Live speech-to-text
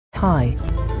Hi.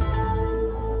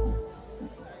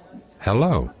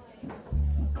 Hello.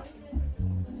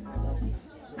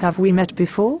 Have we met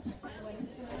before?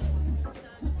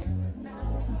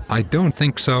 I don't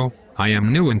think so. I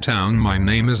am new in town. My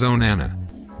name is ONANA.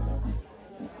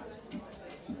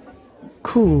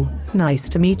 Cool. Nice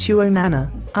to meet you,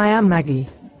 ONANA. I am Maggie.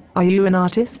 Are you an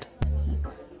artist?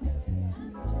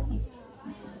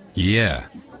 Yeah.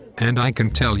 And I can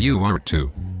tell you are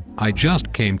too. I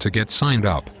just came to get signed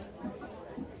up.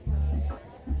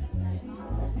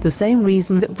 The same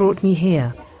reason that brought me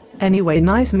here. Anyway,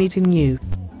 nice meeting you.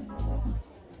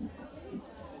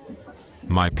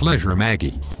 My pleasure,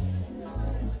 Maggie.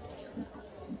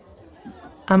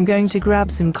 I'm going to grab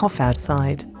some coffee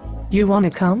outside. You wanna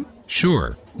come?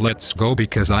 Sure, let's go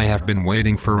because I have been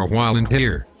waiting for a while in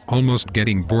here, almost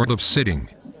getting bored of sitting.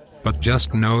 But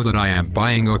just know that I am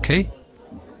buying, okay?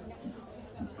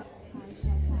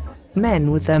 Men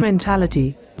with their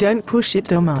mentality, don't push it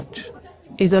too much.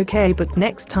 Is okay, but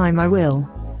next time I will.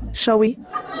 Shall we?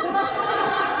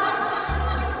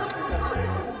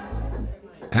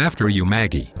 After you,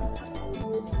 Maggie.